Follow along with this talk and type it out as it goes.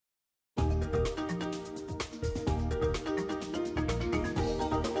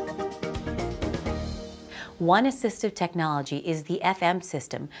One assistive technology is the FM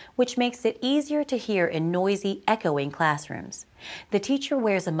system, which makes it easier to hear in noisy, echoing classrooms. The teacher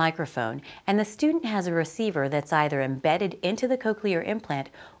wears a microphone, and the student has a receiver that's either embedded into the cochlear implant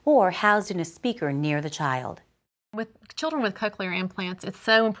or housed in a speaker near the child. With children with cochlear implants, it's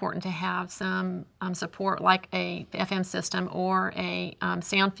so important to have some support like a FM system or a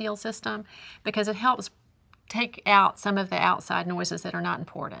sound field system, because it helps take out some of the outside noises that are not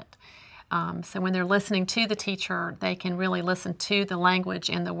important. So when they're listening to the teacher, they can really listen to the language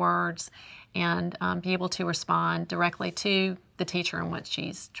and the words and be able to respond directly to the teacher and what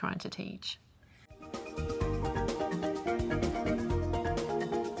she's trying to teach.